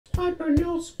piper,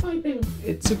 no piping.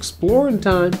 It's exploring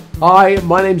time. Hi,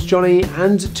 my name's Johnny,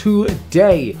 and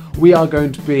today we are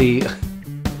going to be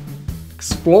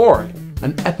exploring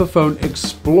an Epiphone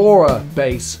Explorer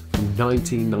bass from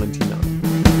 1999.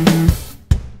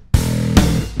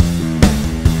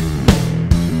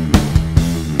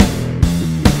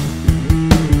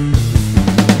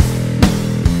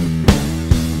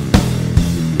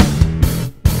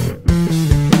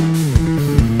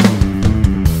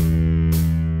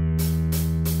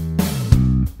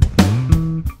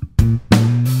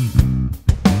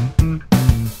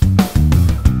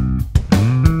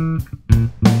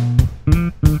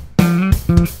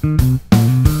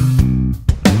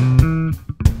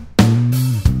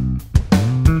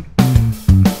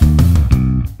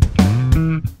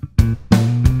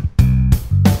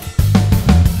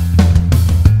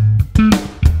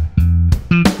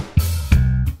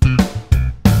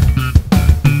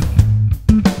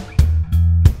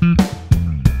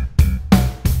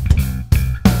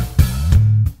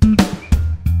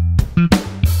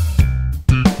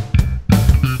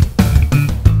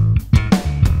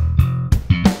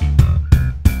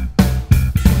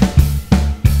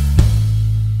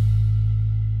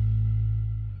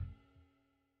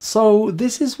 So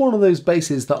this is one of those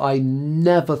basses that I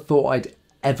never thought I'd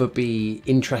ever be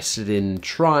interested in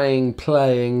trying,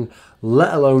 playing,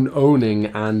 let alone owning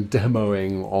and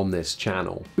demoing on this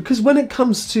channel. Because when it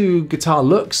comes to guitar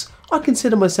looks, I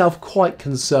consider myself quite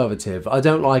conservative. I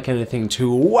don't like anything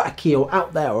too wacky or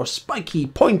out there or spiky,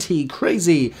 pointy,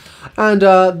 crazy. And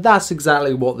that's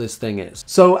exactly what this thing is.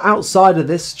 So outside of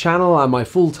this channel and my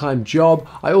full-time job,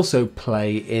 I also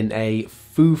play in a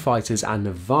Foo Fighters and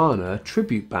Nirvana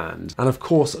tribute band. And of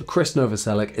course, Chris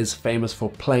Novoselic is famous for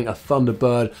playing a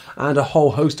Thunderbird and a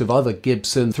whole host of other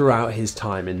Gibson throughout his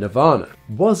time in Nirvana.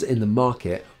 Was in the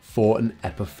market for an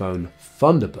Epiphone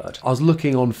Thunderbird. I was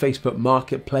looking on Facebook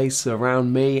Marketplace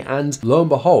around me, and lo and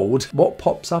behold, what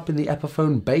pops up in the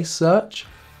Epiphone bass search?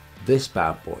 This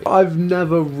bad boy. I've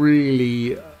never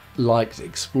really liked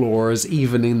Explorers,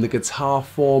 even in the guitar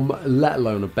form, let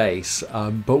alone a bass.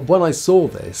 But when I saw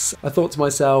this, I thought to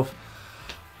myself,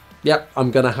 yep,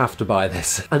 I'm gonna have to buy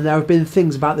this. And there have been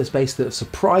things about this bass that have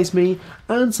surprised me,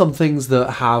 and some things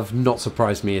that have not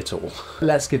surprised me at all.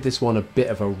 Let's give this one a bit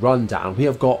of a rundown. We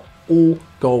have got all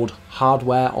gold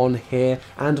hardware on here,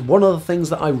 and one of the things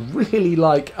that I really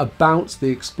like about the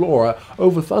Explorer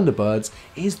over Thunderbirds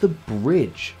is the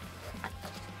bridge.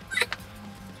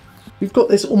 We've got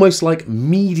this almost like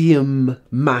medium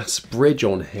mass bridge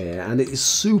on here, and it is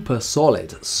super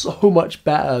solid, so much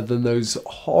better than those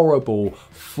horrible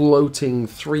floating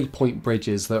 3-point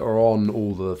bridges that are on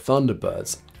all the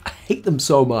Thunderbirds. I hate them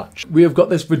so much. We have got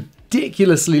this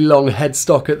ridiculously long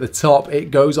headstock at the top.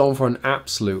 It goes on for an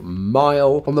absolute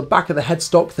mile. On the back of the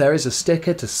headstock there is a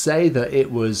sticker to say that it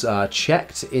was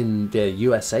checked in the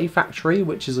USA factory,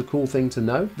 which is a cool thing to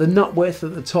know. The nut width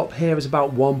at the top here is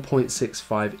about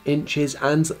 1.65 inches,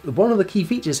 and one of the key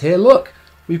features here, look,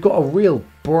 we've got a real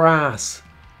brass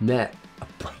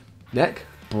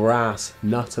brass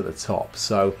nut at the top,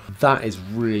 so that is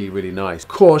really nice. Of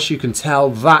course, you can tell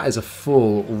that is a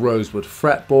full rosewood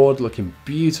fretboard, looking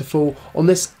beautiful on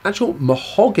this actual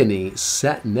mahogany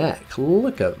set neck.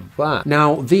 Look at that.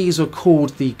 Now, these are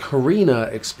called the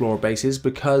Korina Explorer basses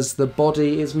because the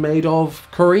body is made of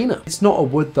Korina. It's not a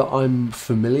wood that I'm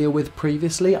familiar with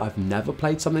previously. I've never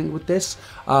played something with this.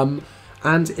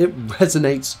 And it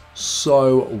resonates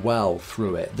so well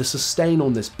through it. The sustain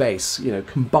on this bass, you know,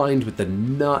 combined with the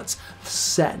nut, the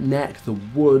set neck, the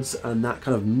woods, and that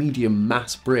kind of medium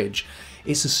mass bridge,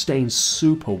 it sustains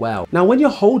super well. Now, when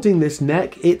you're holding this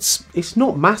neck, it's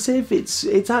not massive,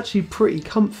 it's actually pretty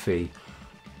comfy.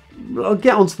 I'll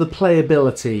get onto the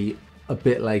playability a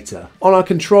bit later. On our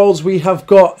controls, we have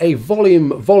got a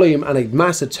volume, and a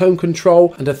master tone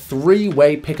control, and a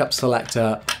 3-way pickup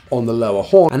selector on the lower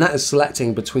horn, and that is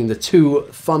selecting between the two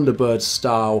Thunderbird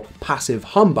style passive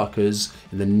humbuckers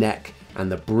in the neck and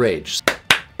the bridge.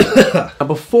 Now,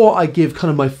 before I give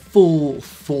kind of my full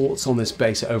thoughts on this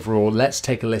bass overall, let's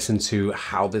take a listen to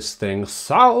how this thing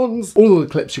sounds. All of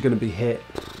the clips you're going to be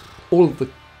all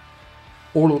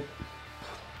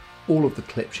of the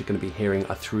clips you're going to be hearing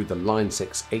are through the Line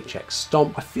 6 HX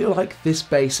Stomp. I feel like this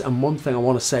bass, and one thing I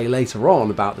want to say later on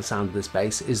about the sound of this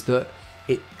bass, is that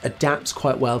it adapts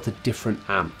quite well to different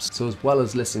amps. So as well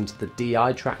as listening to the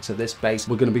DI tracks of this bass,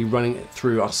 we're going to be running it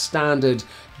through our standard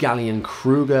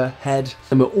Gallion-Kruger head,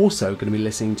 and we're also going to be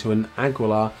listening to an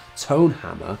Aguilar tone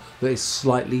hammer that is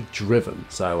slightly driven.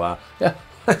 So yeah,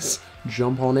 let's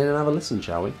jump on in and have a listen,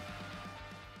 shall we?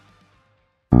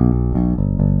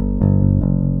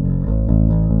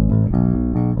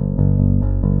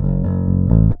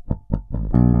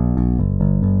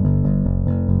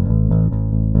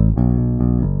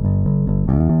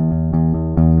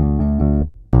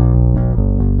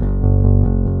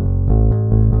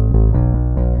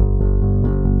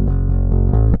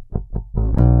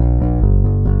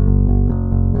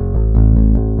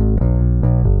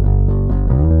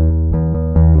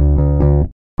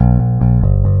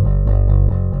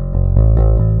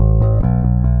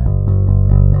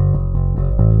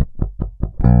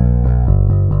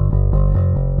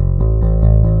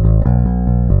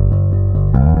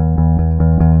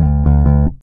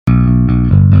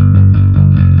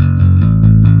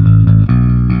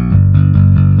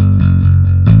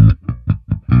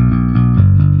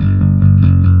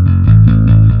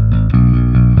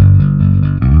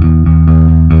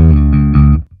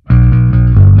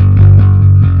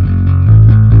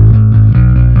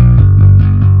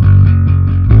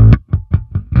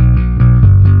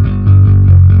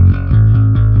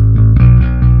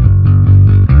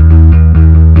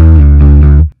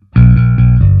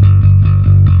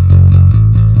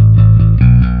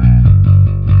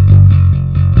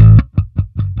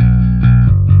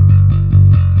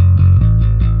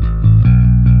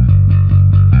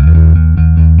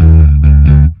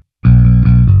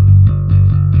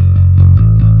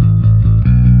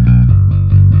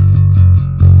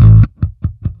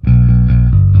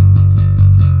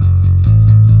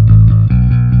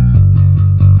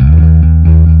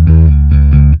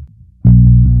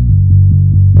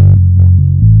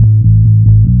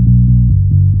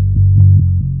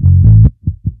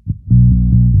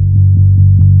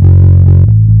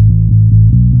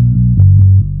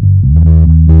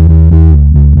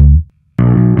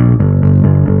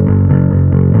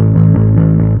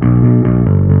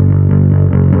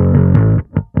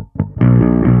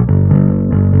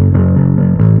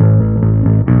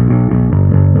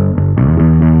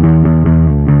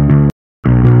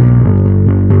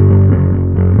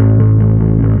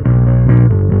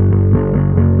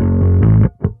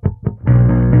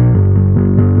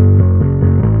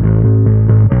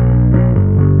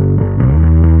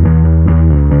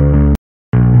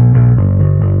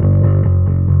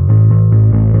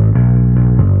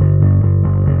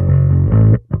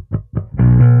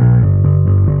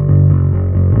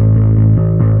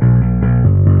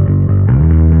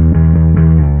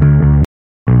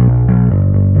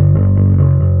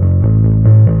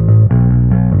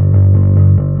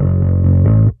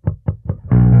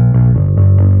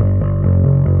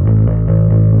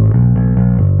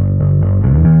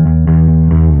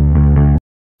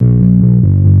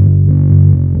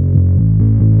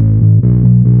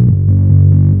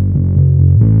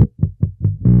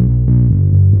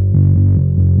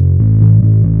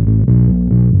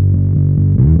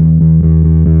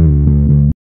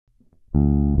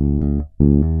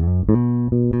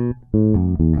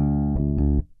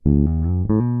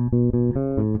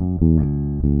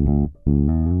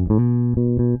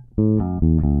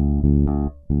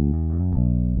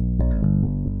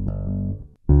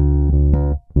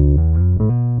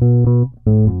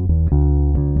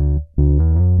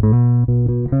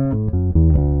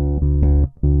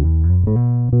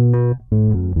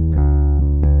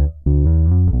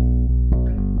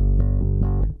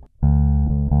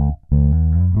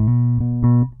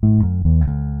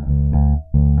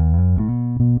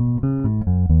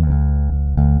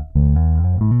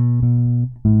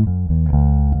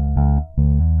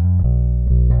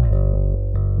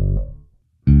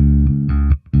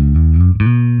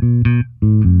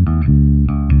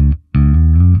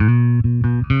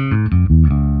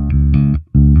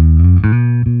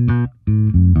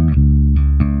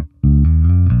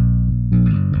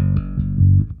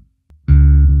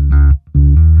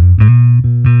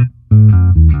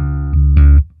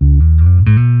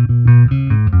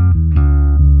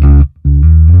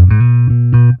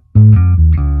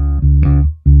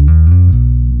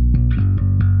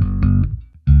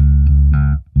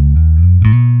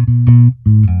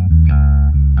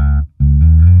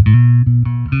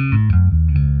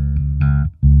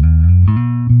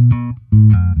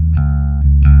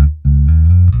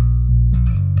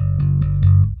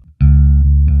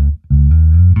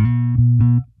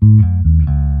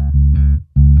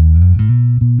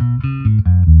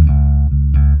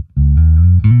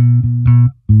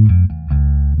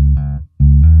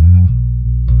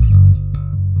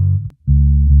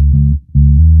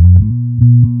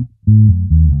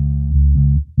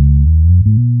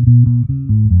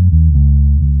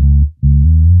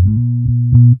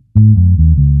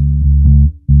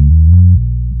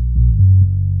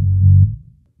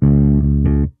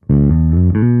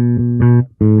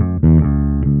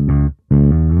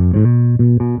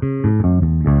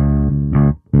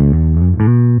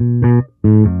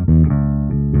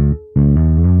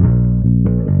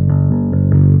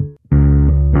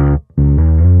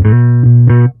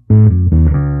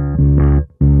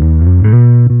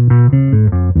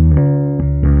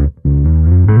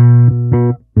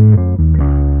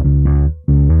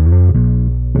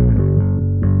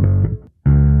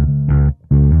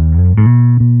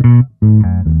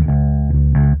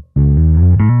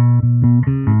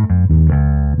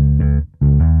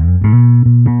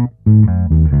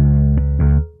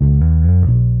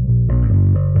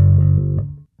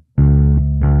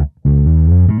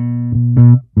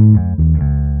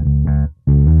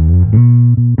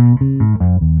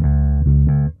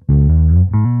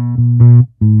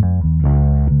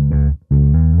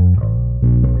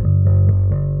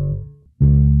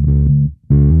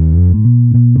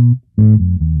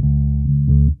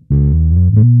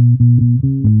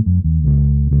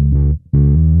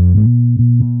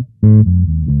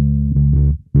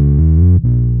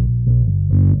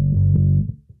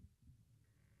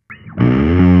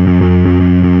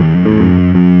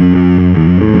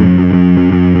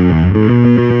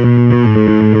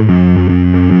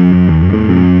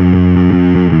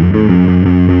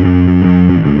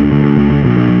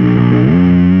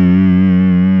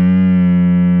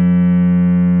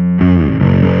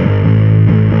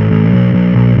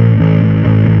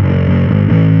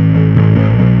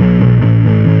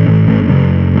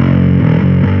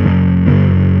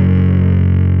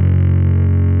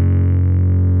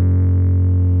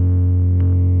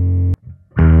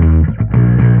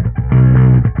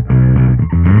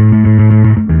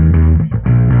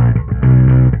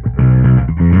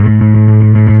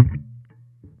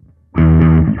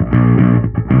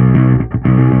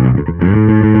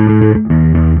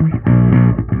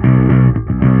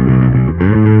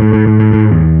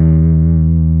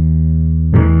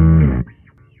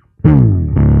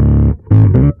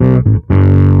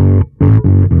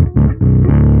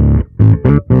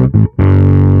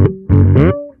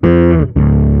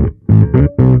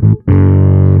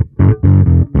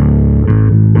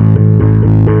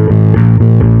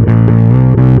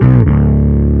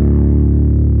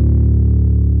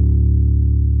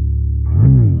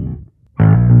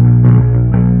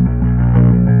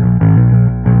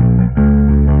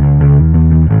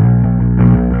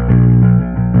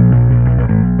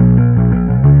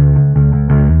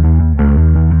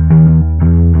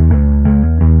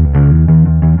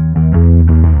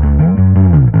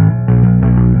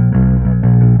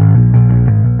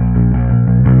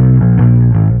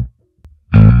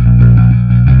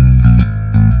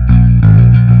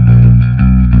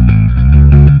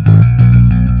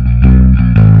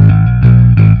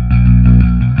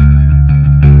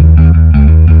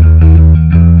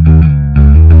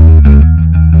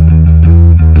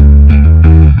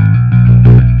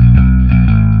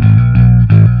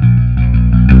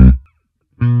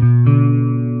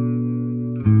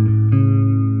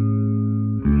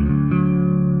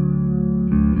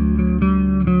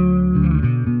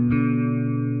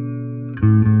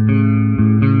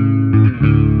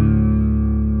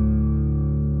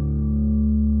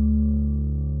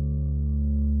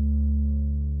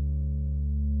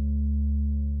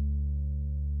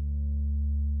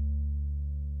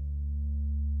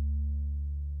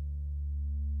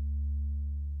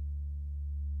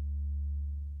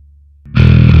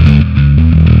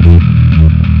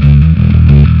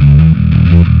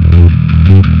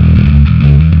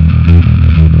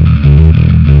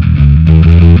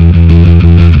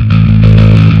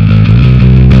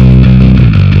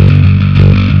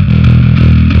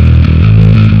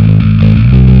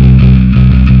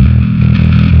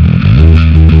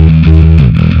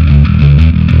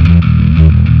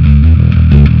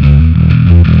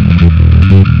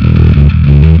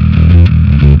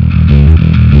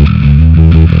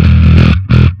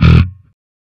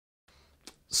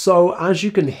 So as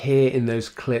you can hear in those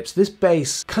clips, this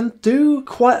bass can do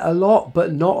quite a lot,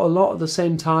 but not a lot at the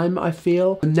same time, I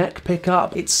feel. The neck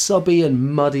pickup, it's subby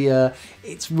and muddier.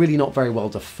 It's really not very well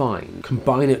defined.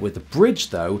 Combine it with the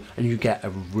bridge though, and you get a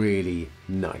really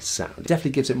nice sound. It definitely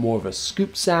gives it more of a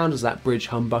scoop sound as that bridge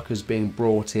humbucker is being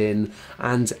brought in,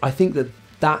 and I think that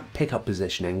pickup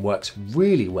positioning works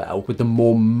really well with the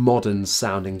more modern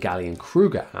sounding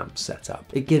Gallien-Kruger amp setup.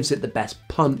 It gives it the best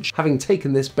punch. Having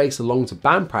taken this bass along to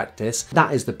band practice,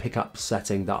 that is the pickup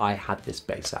setting that I had this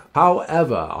bass at.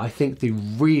 However, I think the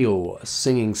real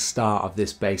singing star of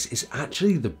this bass is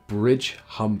actually the bridge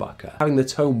humbucker. Having the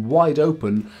tone wide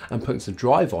open and putting some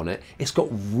drive on it, it's got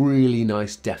really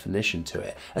nice definition to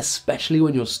it, especially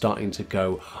when you're starting to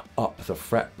go up the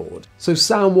fretboard. So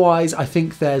sound-wise, I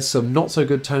think there's some not so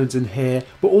good tones in here,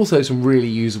 but also some really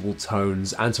usable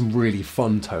tones and some really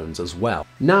fun tones as well.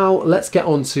 Now let's get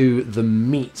on to the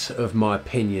meat of my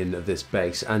opinion of this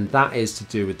bass, and that is to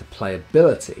do with the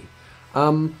playability.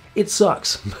 It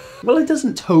sucks. Well, it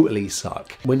doesn't totally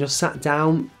suck. When you're sat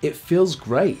down, it feels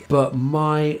great, but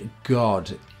my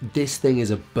God, this thing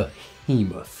is a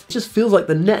behemoth. It just feels like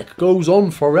the neck goes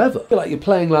on forever. I feel like you're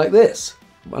playing like this.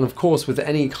 And of course, with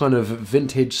any kind of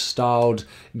vintage styled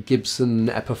Gibson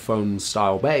Epiphone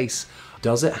style bass,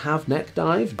 does it have neck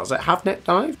dive? Does it have neck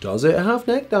dive? Does it have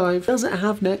neck dive? Does it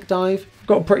have neck dive?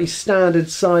 Got a pretty standard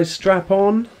size strap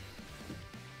on.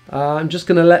 I'm just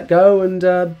gonna let go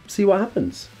and see what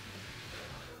happens.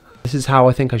 This is how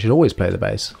I think I should always play the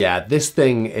bass. Yeah, this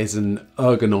thing is an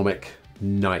ergonomic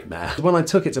nightmare. When I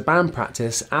took it to band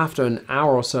practice, after an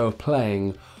hour or so of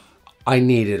playing, I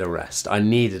needed a rest. I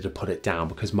needed to put it down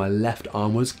because my left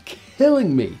arm was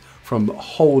killing me from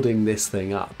holding this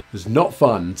thing up. It was not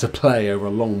fun to play over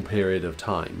a long period of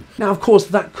time. Now, of course,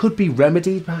 that could be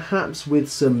remedied perhaps with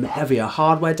some heavier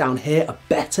hardware down here, a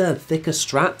better, thicker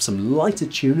strap, some lighter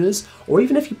tuners, or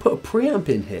even if you put a preamp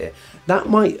in here, that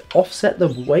might offset the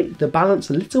weight, the balance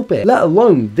a little bit. Let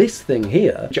alone this thing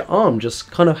here. Your arm just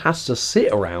kind of has to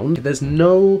sit around. There's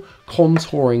no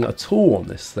contouring at all on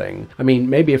this thing. I mean,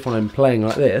 maybe if I'm playing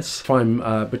like this, if I'm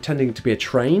pretending to be a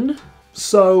train.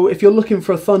 So if you're looking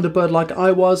for a Thunderbird like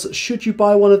I was, should you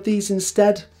buy one of these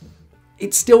instead?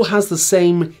 It still has the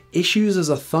same issues as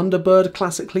a Thunderbird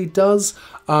classically does,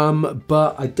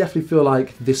 but I definitely feel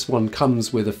like this one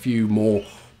comes with a few more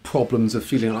problems of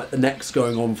feeling like the neck's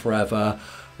going on forever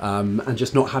and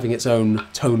just not having its own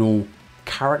tonal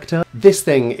character. This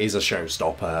thing is a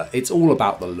showstopper. It's all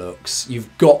about the looks. You've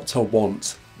got to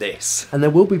want this. And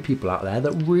there will be people out there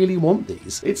that really want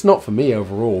these. It's not for me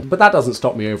overall, but that doesn't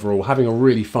stop me overall having a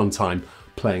really fun time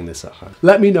playing this at home.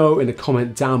 Let me know in a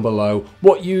comment down below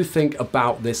what you think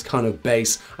about this kind of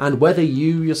bass and whether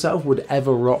you yourself would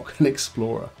ever rock an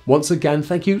Explorer. Once again,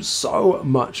 thank you so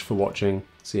much for watching.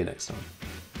 See you next time.